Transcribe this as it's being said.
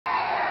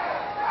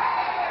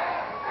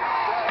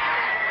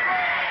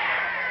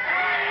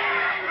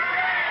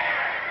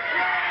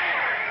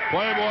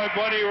Playboy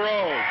Buddy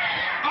Rose.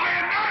 I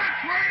am not a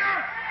traitor,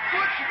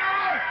 Butch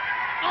Miller.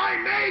 I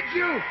made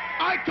you.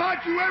 I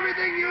taught you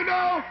everything you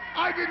know.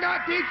 I did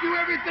not teach you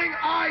everything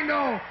I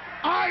know.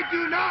 I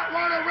do not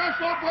want to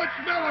wrestle Butch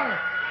Miller.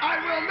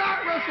 I will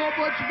not wrestle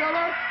Butch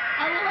Miller.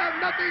 I will have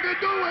nothing to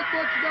do with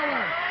Butch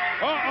Miller.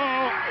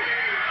 Uh-oh.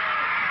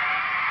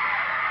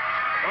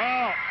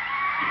 Well,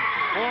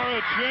 for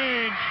a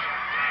change,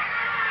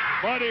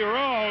 Buddy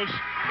Rose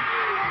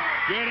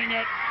getting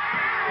it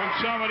from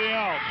somebody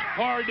else.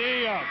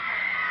 Pardee up,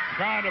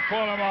 trying to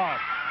pull him off.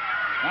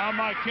 Now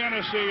Mike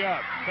Hennessy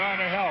up, trying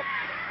to help.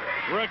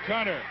 Rick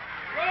Hunter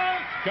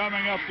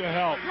coming up to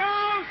help.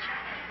 Rose!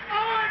 I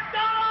want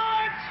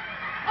Dodge!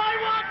 I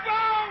want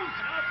Rose!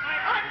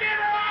 I've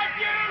never had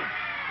you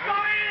for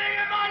anything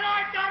in my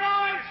life,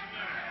 Dodge!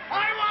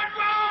 I want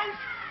Rose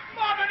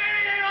more than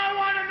anything I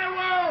want in the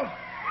world!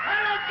 I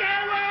don't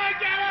care where I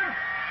get him,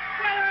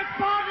 whether it's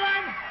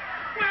Portland,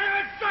 whether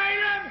it's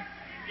Salem,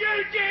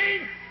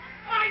 Eugene.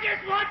 I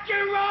just want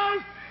you,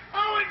 Rose.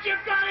 Owens,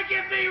 you've got to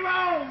give me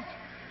Rose.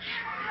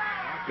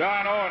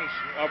 John Owens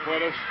up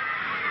with us.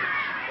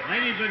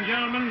 Ladies and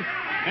gentlemen,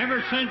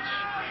 ever since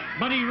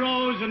Buddy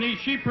Rose and these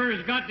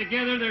Sheepherders got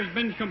together, there's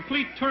been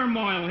complete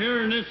turmoil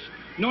here in this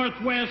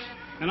Northwest,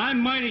 and I'm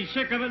mighty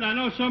sick of it, and I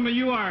know some of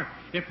you are.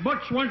 If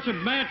Butch wants a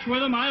match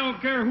with him, I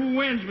don't care who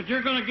wins, but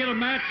you're going to get a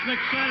match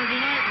next Saturday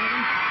night with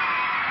him.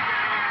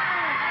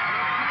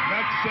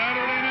 Next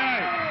Saturday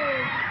night,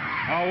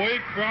 a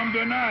week from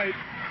tonight.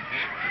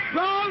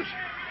 Rose,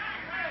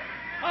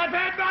 I've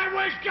had my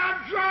wish come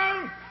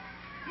true.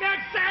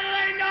 Next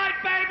Saturday night,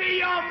 baby,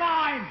 you're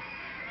mine.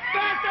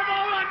 First of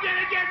all, I'm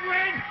going to get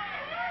rid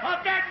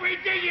of that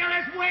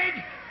ridiculous wig.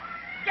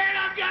 Then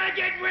I'm going to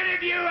get rid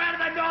of you out of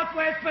the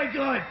Northwest for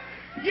good.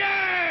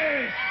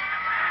 Yes!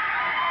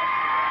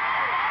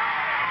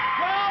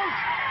 Rose,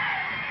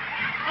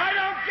 I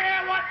don't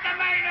care what the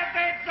main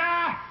events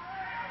are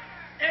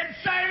in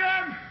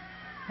Salem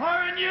or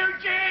in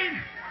Eugene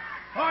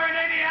or in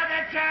any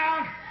other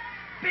town,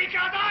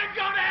 because I'm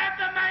going to have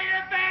the main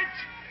event,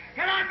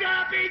 and I'm going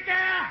to be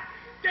there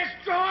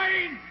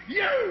destroying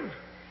you.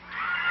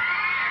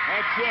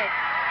 That's it.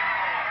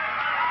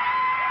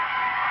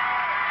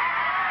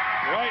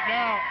 Right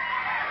now,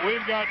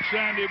 we've got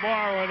Sandy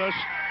Barr with us.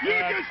 You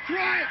just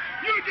try it.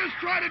 You just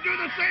try to do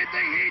the same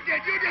thing he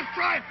did. You just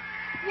try it.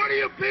 What are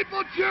you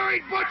people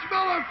cheering Butch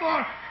Miller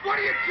for? What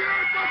are you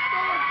cheering Butch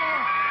Miller for?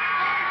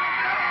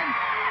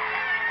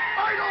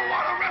 I don't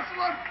want to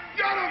wrestle him.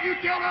 You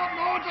tell Elton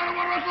Owens I don't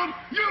want to wrestle him.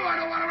 I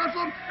don't want to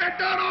wrestle him. And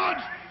Don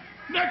Owens,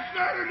 next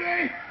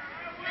Saturday,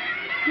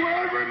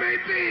 wherever it may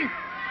be,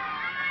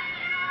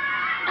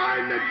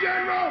 I'm the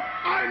general,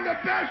 I'm the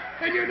best,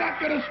 and you're not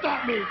going to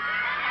stop me.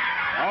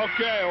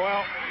 Okay,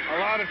 well, a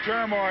lot of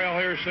turmoil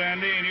here,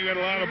 Sandy, and you got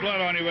a lot of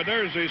blood on you, but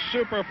there's a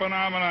super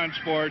phenomenon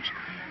sports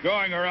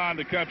going around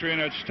the country,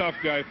 and it's tough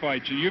guy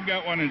fights. And you've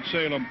got one in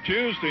Salem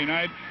Tuesday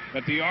night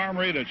at the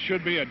Armory that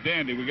should be a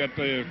dandy. We got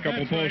a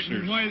couple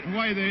posters. Right.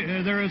 Why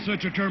there is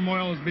such a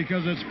turmoil is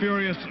because it's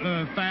furious,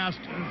 fast,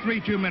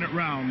 3 2-minute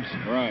rounds.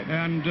 Right.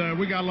 And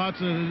we got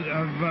lots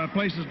of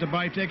places to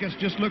buy tickets.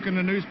 Just look in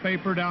the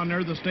newspaper down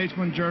there, the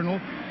Statesman Journal.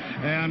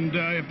 And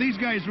if these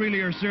guys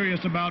really are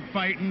serious about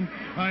fighting,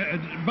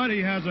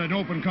 Buddy has an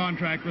open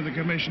contract with the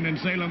commission in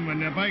Salem,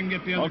 and if I can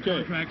get the other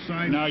contract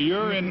signed. Now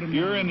you're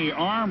in the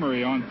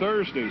Armory on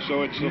Thursday,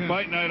 so it's the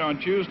fight night on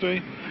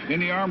Tuesday, in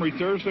the Armory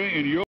Thursday,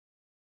 and you're